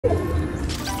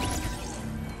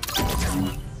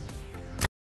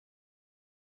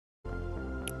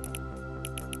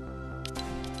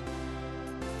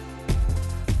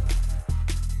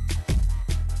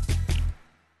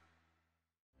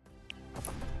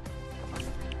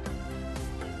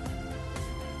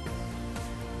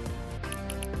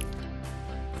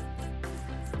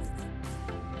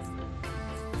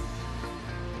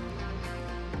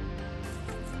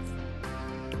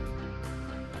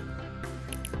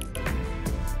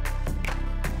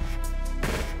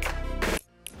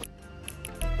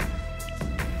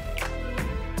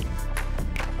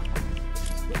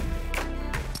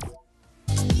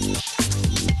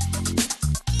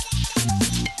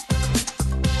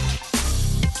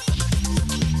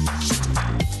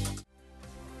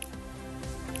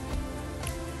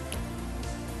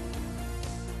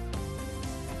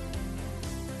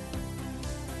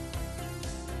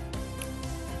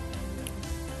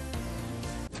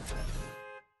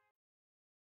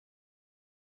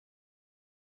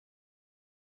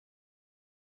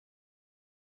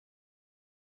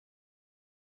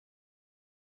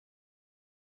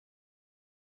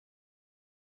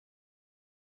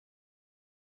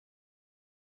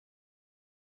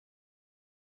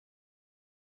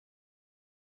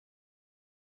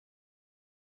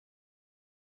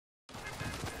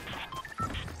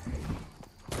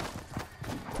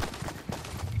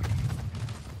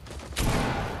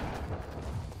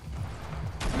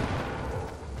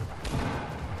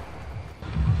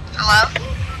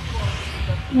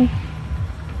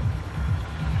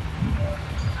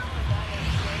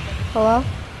Hello?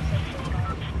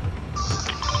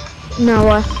 No,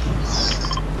 what?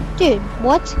 Dude,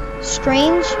 what?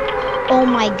 Strange? Oh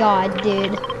my god,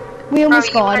 dude. We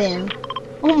almost got in.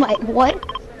 Oh my, what?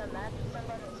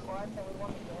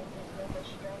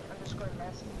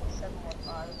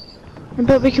 I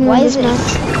bet we can Why win is this it?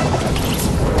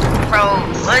 match. Bro,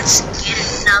 let's get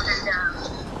another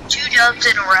dub. 2 dubs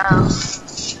in a row.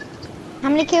 How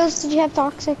many kills did you have,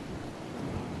 Toxic?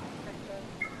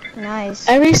 Nice.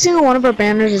 Every single one of our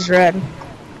banners is red.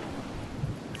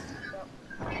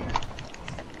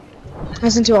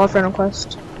 Listen to all friend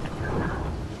requests.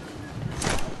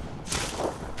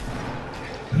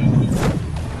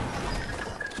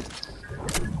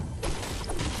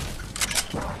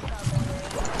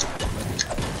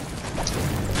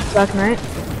 Black Knight.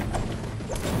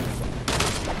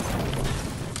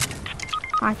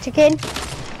 Toxic kid?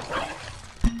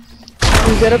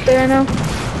 You good up there now?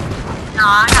 No,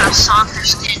 I got a soccer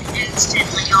skin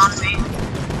instantly on me.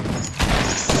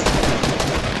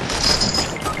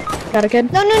 Got a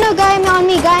kid? No, guy on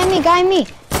me, guy on me.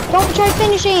 Don't try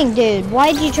finishing, dude.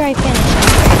 Why did you try finishing?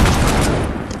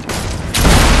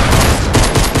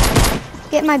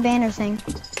 Get my banner thing.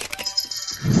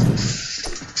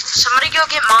 Somebody go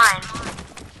get mine.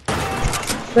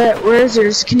 But where is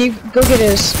yours? Can you go get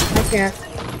his? I can't.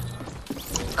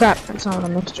 Crap, that's not what I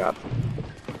meant to drop.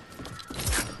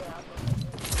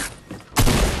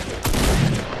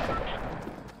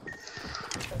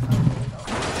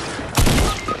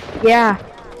 Yeah.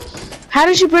 How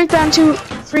did you break down 2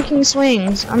 freaking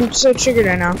swings? I'm so triggered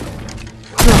right now. No,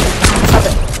 stop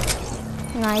it.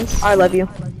 Nice. I love you.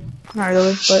 Not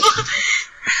really, but.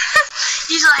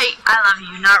 He's like, I love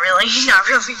you, not really, not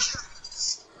really.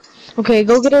 Okay,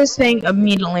 go get his thing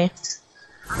immediately.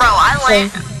 Bro, I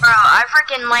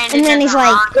freaking landed. And then in he's the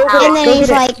like, wrong and then go he's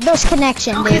get it. like, there's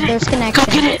connection, dude. There's connection.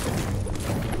 Go get it.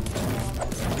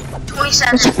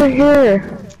 27. It's over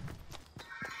here.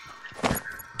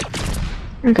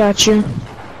 I got you.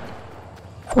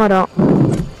 What else?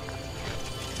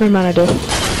 Never mind, I do. You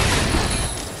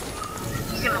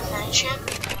gonna finish it?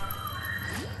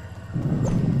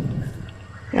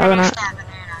 Yeah, we're not. That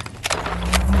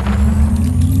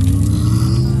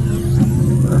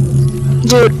banana.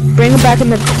 Dude, bring it back in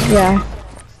the. Yeah.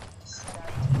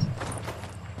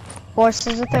 Force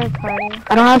is a third party.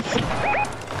 I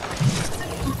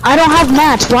don't have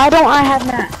mats. Why don't I have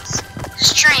mats?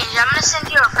 Strange, I'm gonna send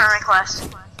you a friend request.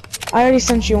 I already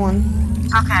sent you one.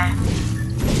 Okay.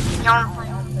 You wanna play?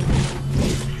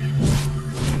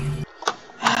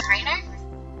 Trainer?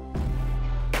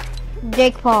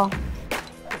 Jake Paul.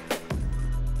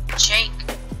 Jake.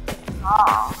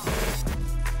 Oh.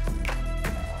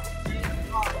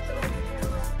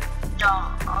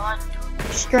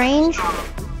 Strange.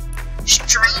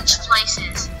 Strange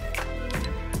places.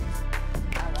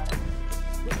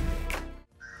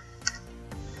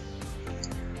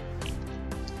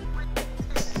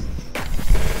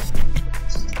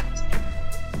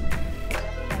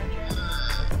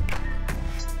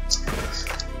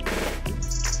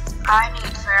 I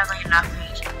need fairly enough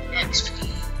XP.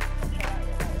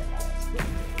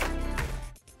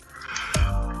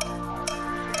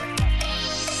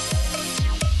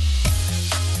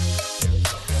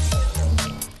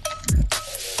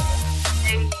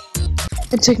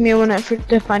 It took me a minute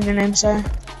to find your name, sorry.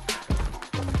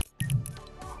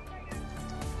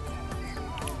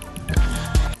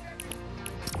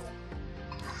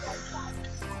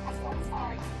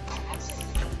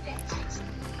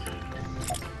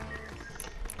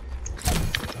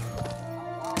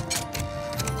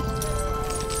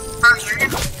 Bro,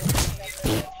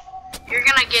 you're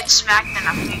gonna get smacked in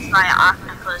the face by an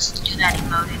octopus to do that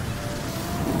emote.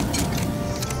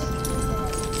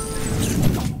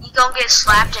 You gonna get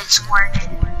slapped and squirted.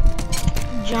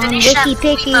 John Finish that Wicky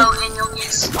Picky. emote and you'll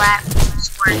get slapped and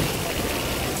squirted.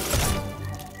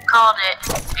 Called it,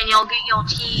 and you'll get your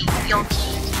teeth.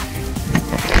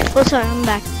 Oh, sorry, I'm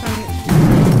back.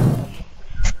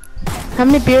 How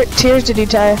many tears did you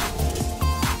tie?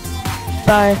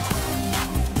 Bye.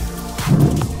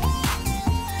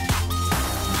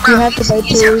 You have to buy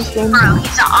tears then? Bro,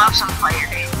 he's an awesome player,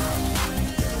 dude.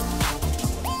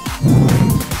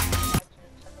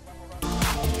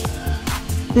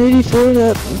 $84,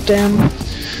 that damn.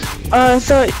 I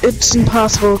thought it's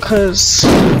impossible because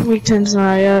week 10's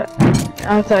not out yet.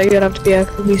 I thought you'd have to be at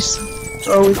least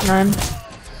week 9.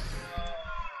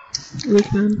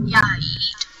 Week 9. Yeah,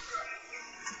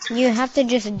 You have to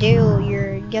just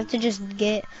you have to just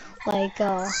get, like,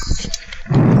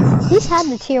 he's had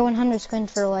the tier 100 skin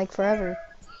for, like, forever.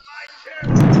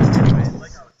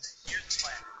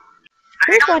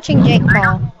 Who's watching Jake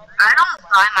Paul? I don't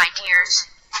buy my tiers.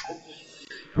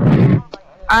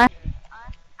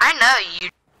 I know you.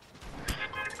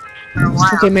 For a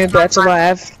while. Okay, maybe that's a lie. I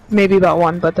have maybe about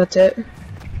one, but that's it.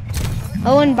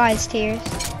 Owen buys tiers.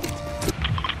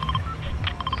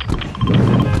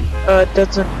 It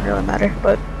doesn't really matter,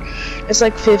 but it's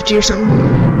like 50 or something.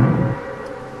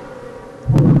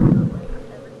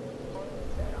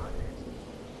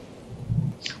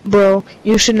 Bro,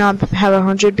 you should not have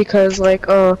 100 because like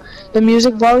the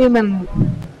music volume and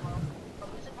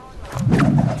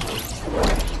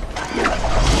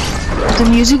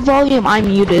I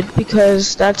muted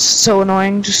because that's so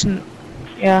annoying. Just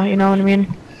yeah, you know what I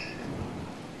mean.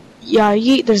 Yeah,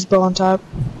 yeet. There's a bow on top.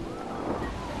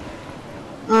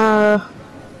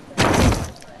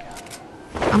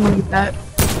 I'm gonna get that.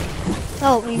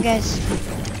 Oh, you guys.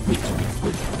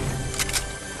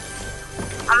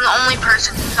 I'm the only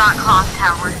person who got clock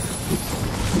tower.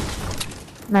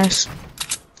 Nice.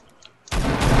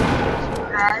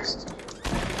 Fast.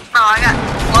 Oh, I got.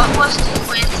 What was the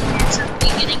coincidence of me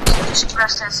getting to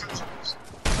express SMGs?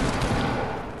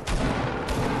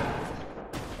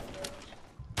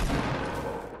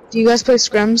 Do you guys play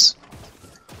scrims?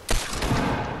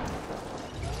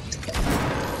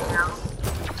 No.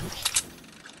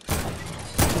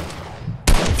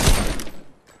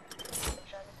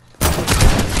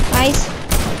 Nice.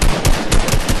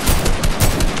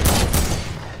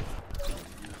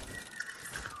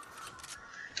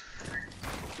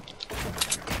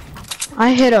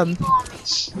 I hit him.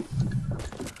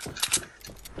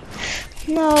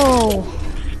 No.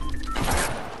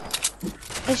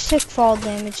 I just took fall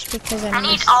damage because I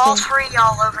need all three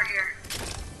y'all over here.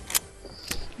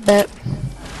 Bet.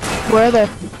 Where are they?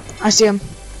 I see him.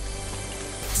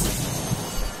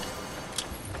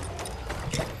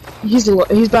 He's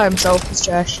by himself. He's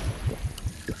trash.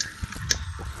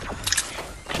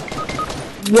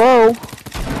 Whoa.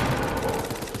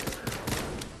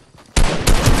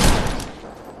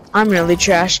 I'm really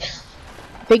trash.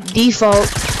 Big default.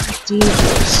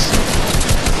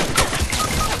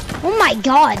 Oh my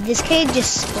god, this kid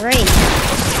just sprayed.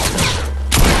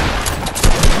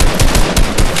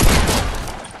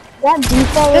 That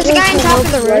default. There's a guy on top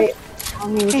of the roof.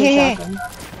 On me with Hey, a hey, shotgun.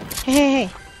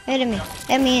 Hey, let me.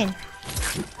 Let me in.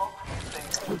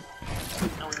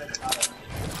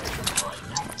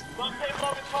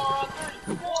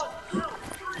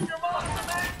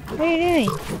 What are you doing?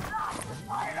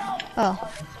 Oh.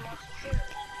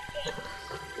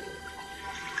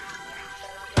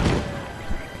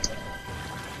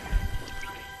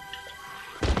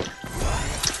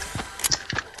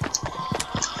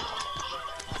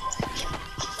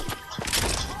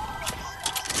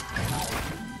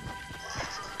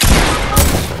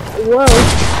 Whoa.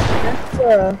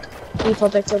 That's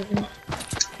default activity.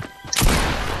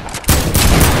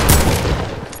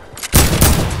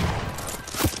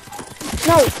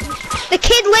 No, the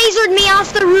kid lasered me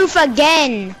off the roof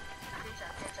again.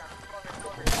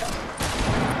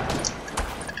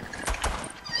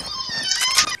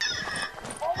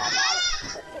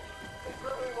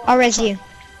 I'll res you.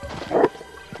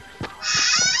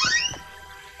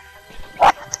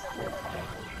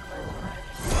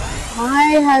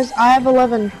 I have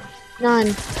 11, 9,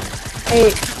 8.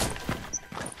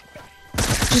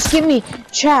 Just give me,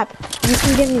 chap. You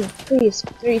can get me, please.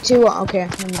 3, 2, 1. Okay,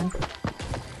 never mind.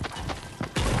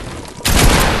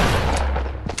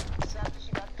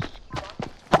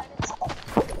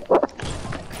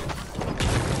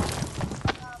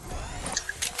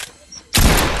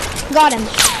 Got him.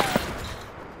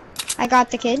 I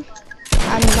got the kid.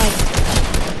 I'm like,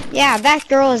 yeah, that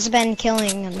girl has been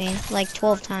killing me like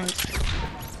 12 times.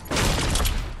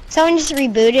 Someone just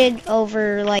rebooted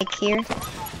over like here.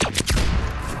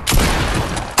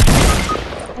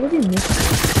 How did you miss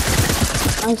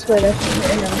it? I swear that's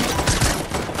right now.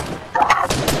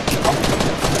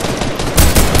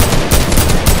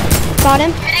 Got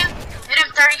him. Hit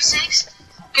him 36.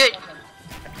 Good.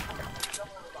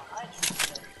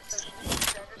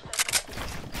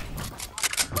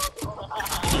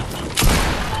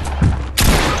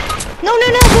 No,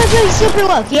 super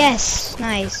low. Yes,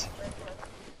 nice.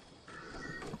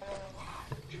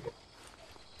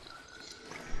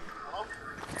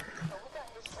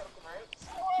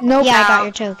 Nope. Yeah, I got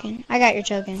your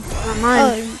token. Not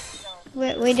mine.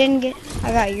 Oh, we didn't get.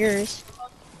 I got yours.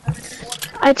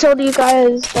 I told you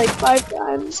guys like 5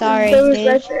 times. Sorry, dude.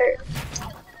 Right there.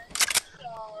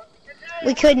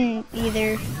 We couldn't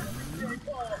either.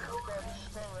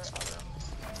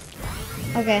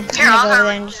 Okay, Here, I'm I'll gonna go over go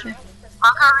there and just.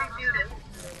 I'll go reboot it.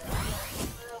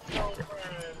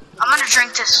 I'm gonna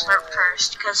drink this slurp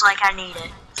first, cause like I need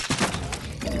it.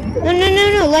 No, no,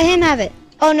 no, no. Let him have it.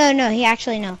 Oh, no, no. He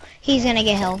actually, no. He's gonna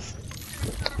get health.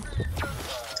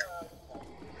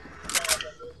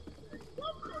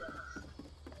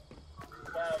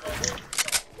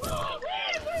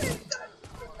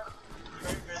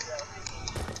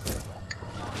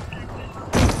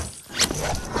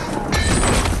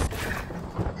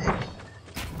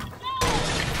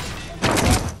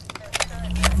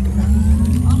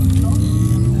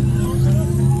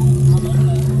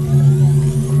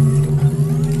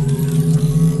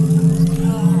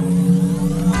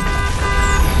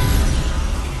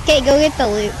 Okay, go get the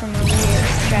loot from over here.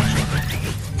 Trash.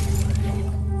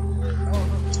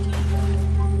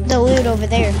 The loot over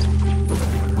there.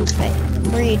 Wait,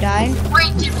 where you died?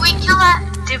 Wait, did we kill that?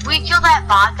 Did we kill that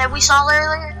bot that we saw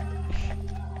earlier?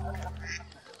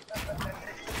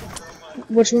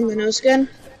 Which one, the no skin?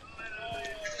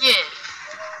 Yeah.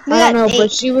 We I got don't know, 8.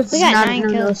 but she was We got not 9 no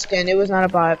kills. skin. It was not a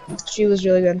bot. She was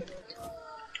really good.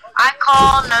 I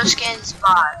call no skins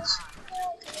bots.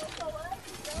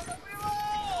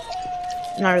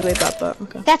 Not really a bot, but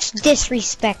okay. That's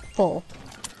disrespectful.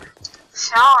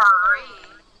 Sorry.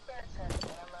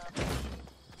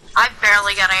 I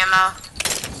barely got ammo.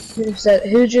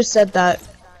 Who just said that?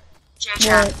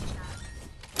 J-Chat.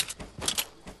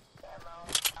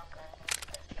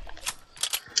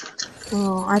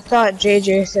 Oh, I thought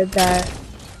JJ said that.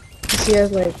 'Cause he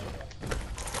has like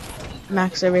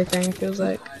max everything, it feels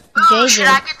like. Ooh, JJ. should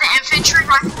I get the infantry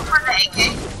rifle for the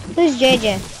AK? Who's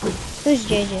JJ? Who's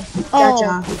JJ?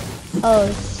 Gotcha. Oh,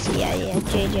 yeah,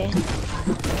 JJ.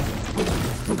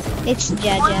 It's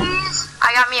Jaja. Please?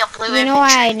 I got me a blue You know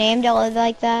why I infantry. named it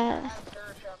like that?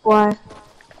 Why?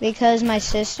 Because my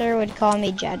sister would call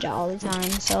me Jaja all the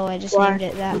time, so I just Why? named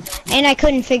it that. And I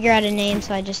couldn't figure out a name,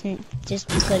 so I just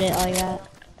put it like that.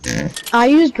 I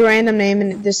used a random name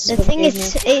and this The is what thing gave is,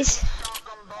 me.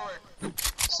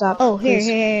 Stop. oh, here, please.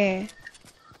 here.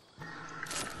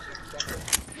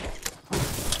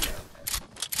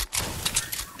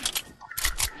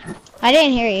 I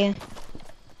didn't hear you.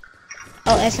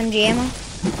 Oh, SMG ammo?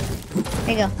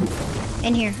 There you go.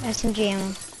 In here, SMG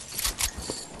ammo.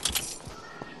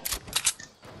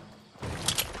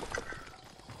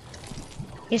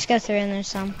 Just go through and there's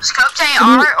some. Scope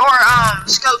AR or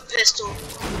scope pistol?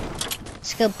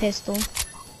 Scope pistol.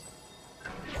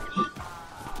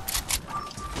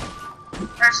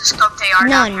 There's a scope AR down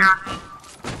None. here on me.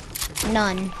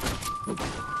 None.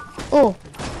 Oh,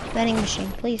 vending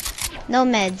machine, please. No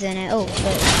meds in it. Oh,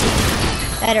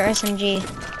 but better SMG.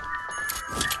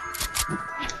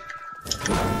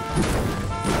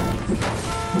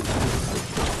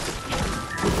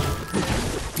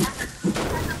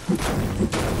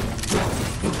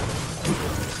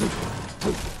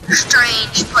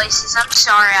 Strange places. I'm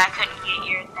sorry I couldn't get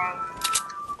your thing.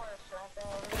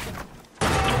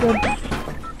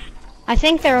 I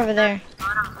think they're over there.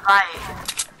 Bottom right.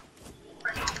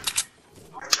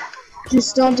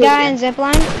 Just don't do Guy in it.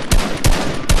 zipline.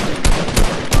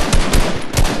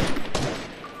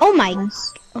 Oh my.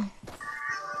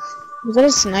 Was that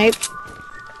a snipe?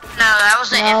 No, that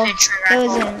was the No, infantry it rifle.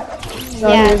 wasn't. No,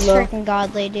 Yeah, he it's was low. freaking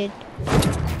godly, dude.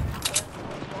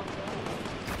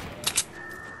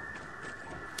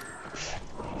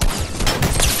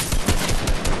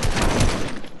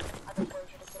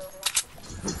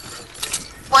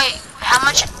 Wait, how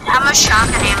much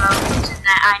shotgun ammo is in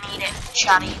that? I need it,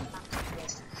 shotty.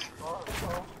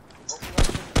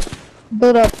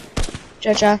 Build up.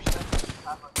 Cha-cha.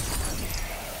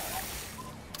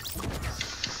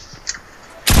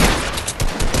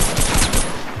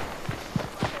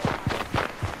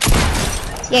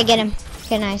 Yeah, get him.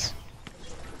 Okay, nice.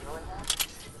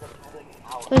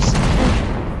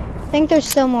 I think there's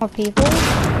still more people.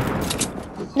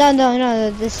 No,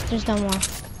 there's no more.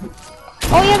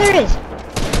 Oh yeah, there is.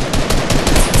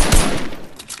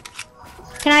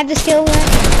 Can I have this kill?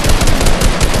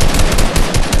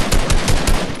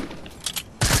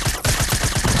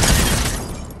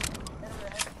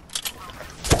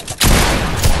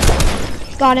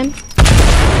 Got him.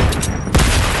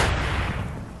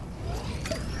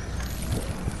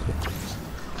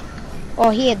 Oh,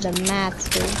 he had the mats,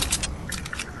 dude.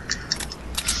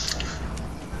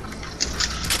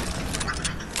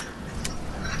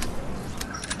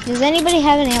 Does anybody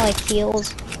have any like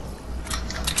heals?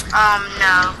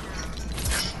 No.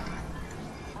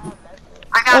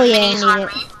 I got Oh, yeah, I minis need on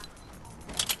it. me.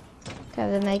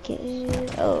 Gotta make it.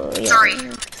 Oh yeah.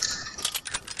 3.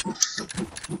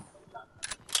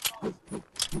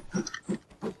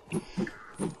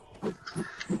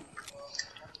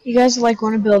 You guys like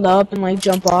want to build up and like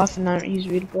jump off and not use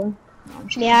readable?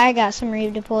 Yeah, I got some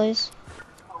redeploys.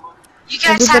 You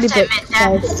guys have Everybody to but admit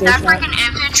that besides that Jason. freaking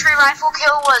infantry rifle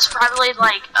kill was probably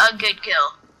like a good kill.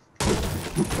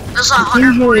 It was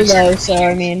Usually 147 though, so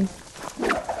I mean,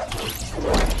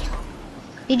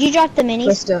 Did you drop the but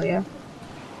minis? still, yeah.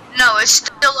 No, it's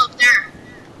still up there.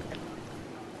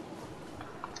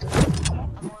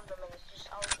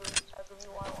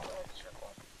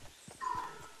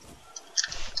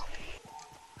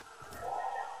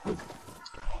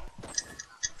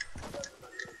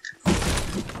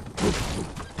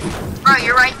 Bro,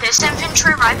 you're right. This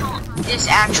infantry rifle is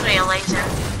actually a laser.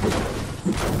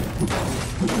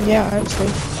 Yeah,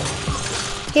 actually.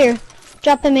 Here,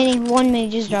 drop a mini. One mini.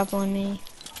 Just drop one mini.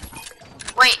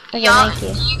 Wait, Okay, y'all, thank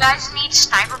you. do you guys need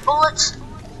sniper bullets?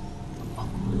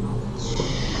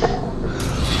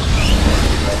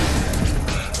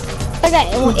 I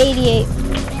got 88.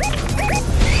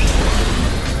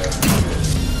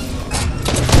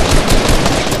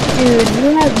 Dude, you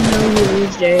have no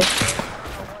use, Jay.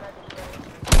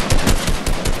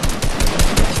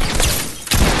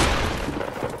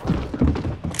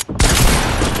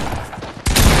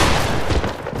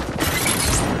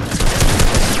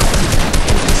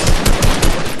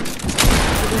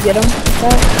 Did you get him?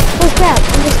 Oh crap!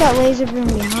 I just got laser from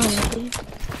behind, dude.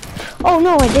 Oh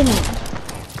no, I didn't.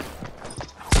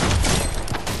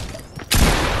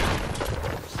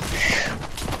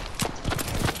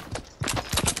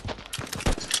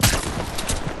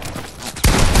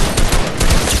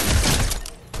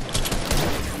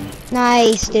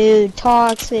 Nice, dude.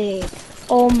 Toxic.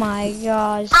 Oh my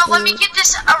gosh. Bro, Dude. let me get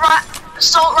this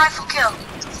assault rifle kill.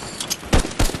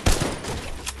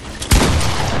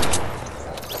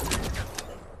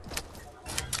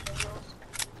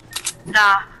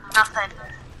 Nah, nothing.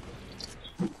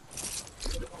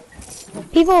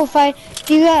 People fight.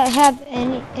 Do you have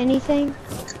anything?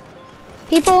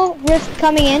 People rift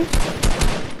coming in.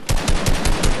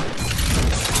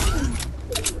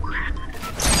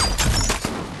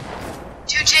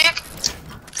 Two tick.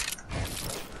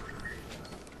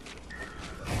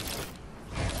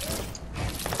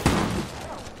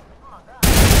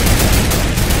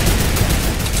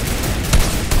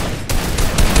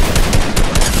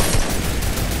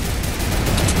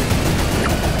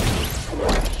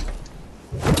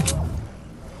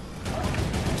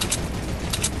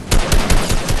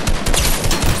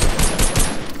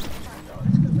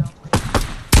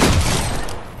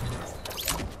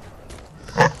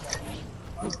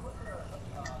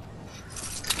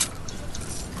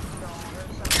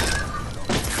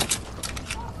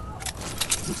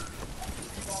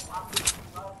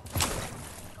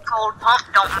 Cold pump,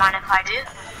 don't mind if I do.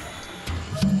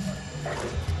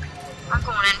 I'm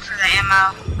going in for the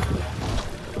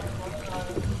ammo.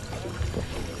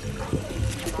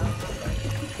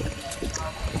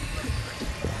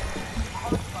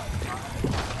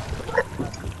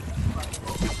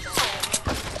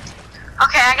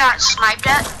 Okay, I got sniped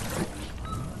at.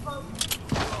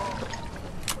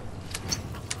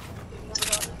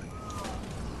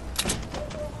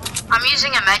 I'm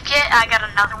using a med kit. I got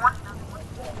another one.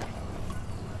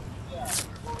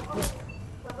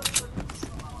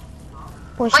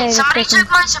 Wish I Wait, had somebody freaking-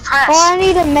 took my suppress. Oh, I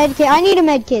need a med kit. I need a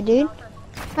med kit, dude.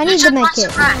 I need the took med my kit.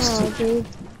 suppressed? Oh, dude.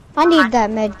 I need that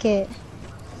med kit.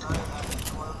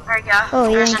 There you go.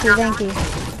 Oh, There's thank you, another thank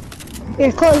one. you.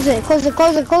 Here, close it, close it,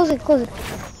 close it, close it, close it.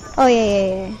 Oh,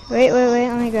 yeah. Wait,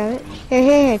 let me grab it.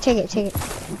 Here, take it.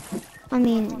 I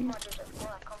mean...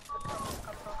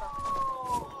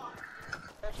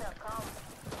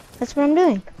 That's what I'm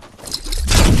doing.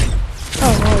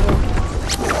 Oh,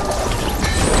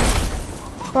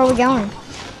 where are we going?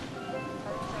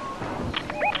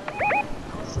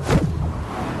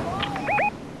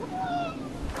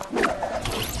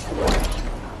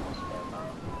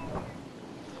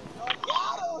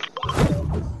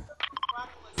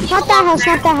 Not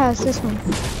that house, this one.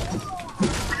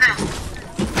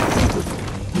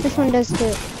 This one does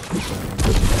too.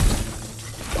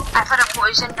 I put a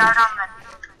poison dart on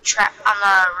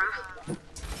the roof.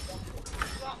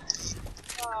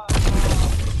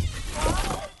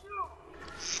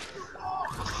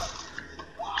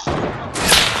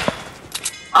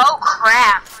 Oh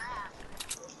crap!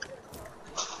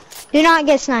 Do not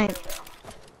get sniped.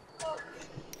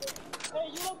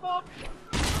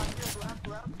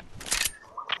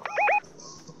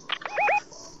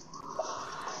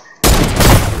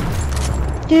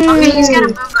 Dude. Okay, he's got a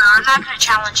boomer. I'm not gonna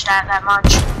challenge that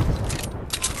much.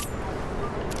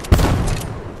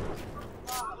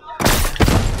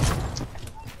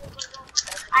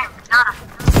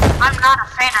 I'm not a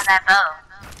fan of that bow.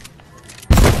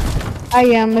 I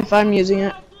am if I'm using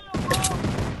it.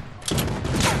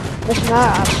 If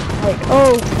not, I'm like,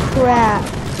 oh. crap.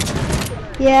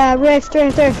 Yeah, rift.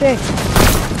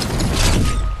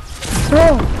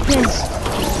 Oh, yes.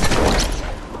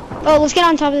 Oh, let's get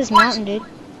on top of this mountain, dude.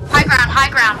 High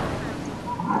ground.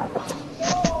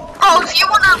 Oh, if you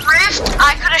want a rift,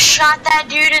 I could have shot that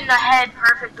dude in the head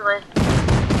perfectly.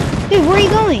 Dude, where are you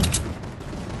going?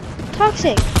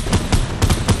 Toxic.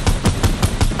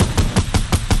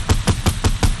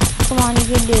 Come on, you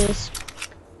can do this.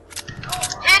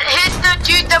 Hit the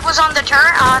dude that was on the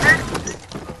turret, Otter.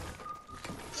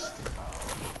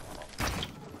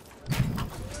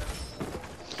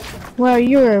 Well,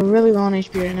 you're really low on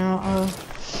HP right now.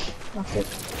 Okay.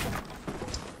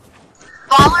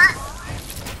 Baller.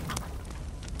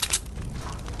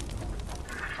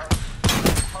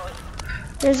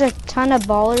 There's a ton of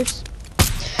ballers.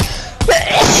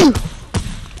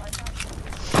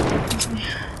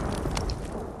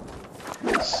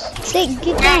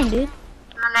 Get down, dude.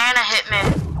 Banana hit me.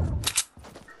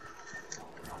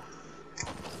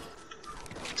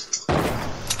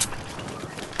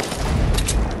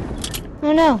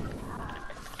 Oh no.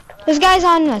 This guy's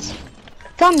on us.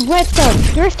 Come, rift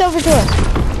over to us.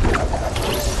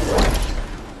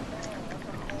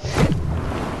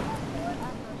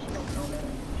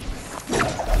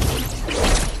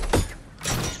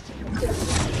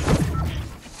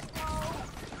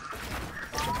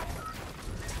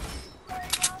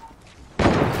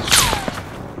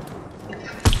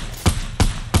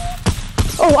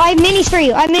 Oh, I have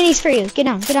minis for you. Get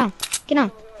down.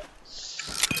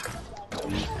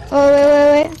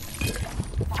 Oh,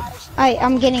 wait.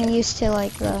 I'm getting used to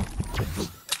like the...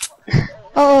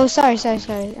 Oh, sorry.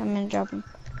 I'm gonna drop him.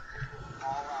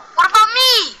 What about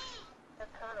me?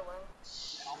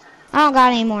 I don't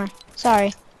got any more.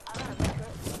 Sorry.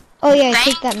 Oh yeah,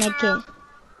 take that med kit.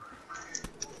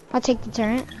 I'll take the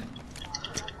turret.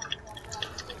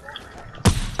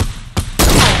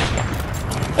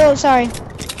 Oh, sorry.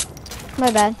 My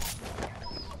bad.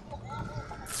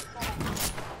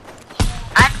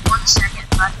 I had 1 second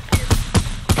left.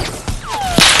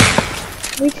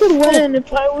 We could win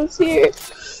if I was here.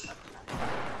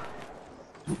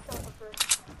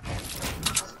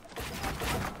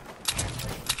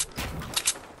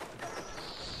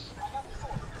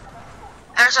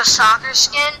 There's a soccer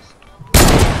skin.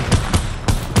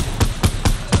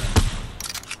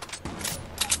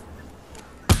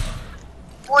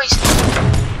 Boys,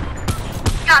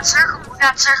 we got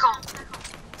circle.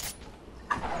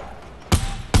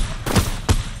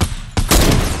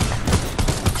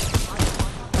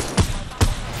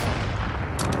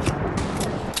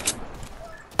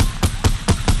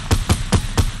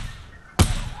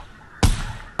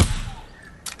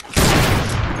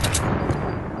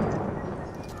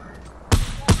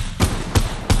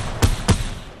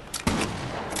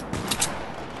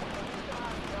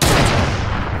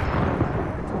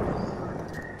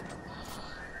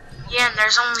 Yeah, and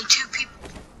there's only 2 people.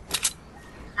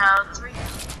 No, 3.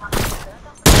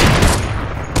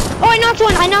 Oh, I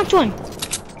knocked one.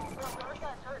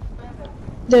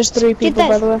 There's 3 people,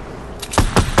 by the way.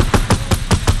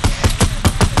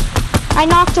 I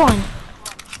knocked one.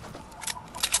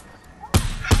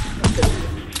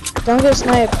 Don't get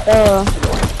sniped.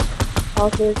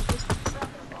 Okay.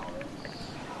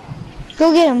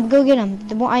 Go get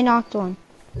him. I knocked one.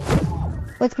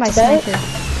 With my sniper.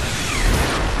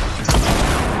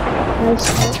 Nice.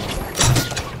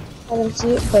 I didn't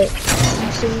see it, but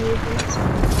I'm seeing you.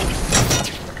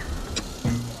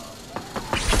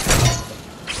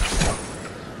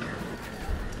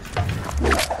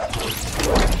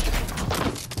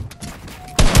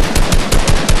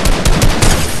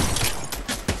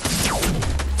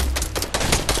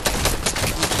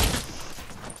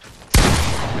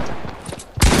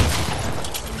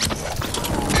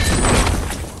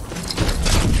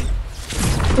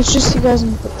 It's just you guys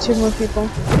and 2 more people.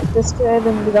 This kid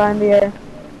and the guy in the air.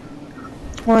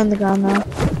 We're on the ground now.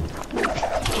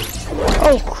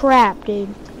 Oh crap,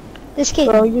 dude. This kid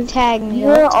tagged me.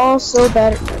 You're all so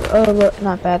bad.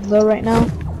 Not bad, low right now.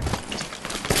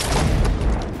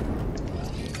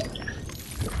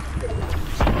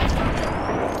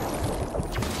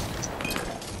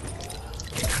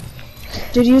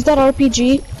 Did you use that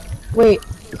RPG? Wait.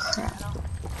 Crap.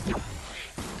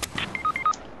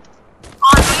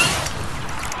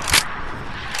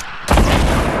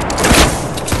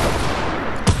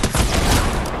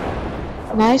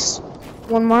 Nice.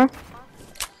 One more.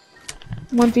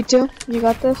 1v2. You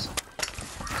got this.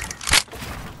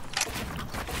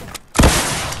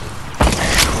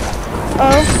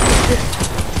 Oh.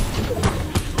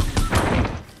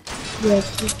 Yeah,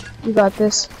 you got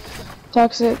this.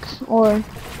 Toxic or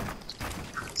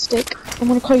stick. I'm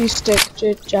gonna call you Stick,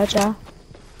 Jaja.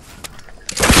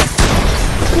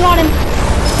 Got him.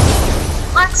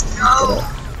 Let's go.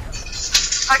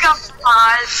 I got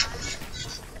 5.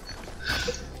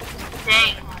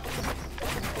 Dang.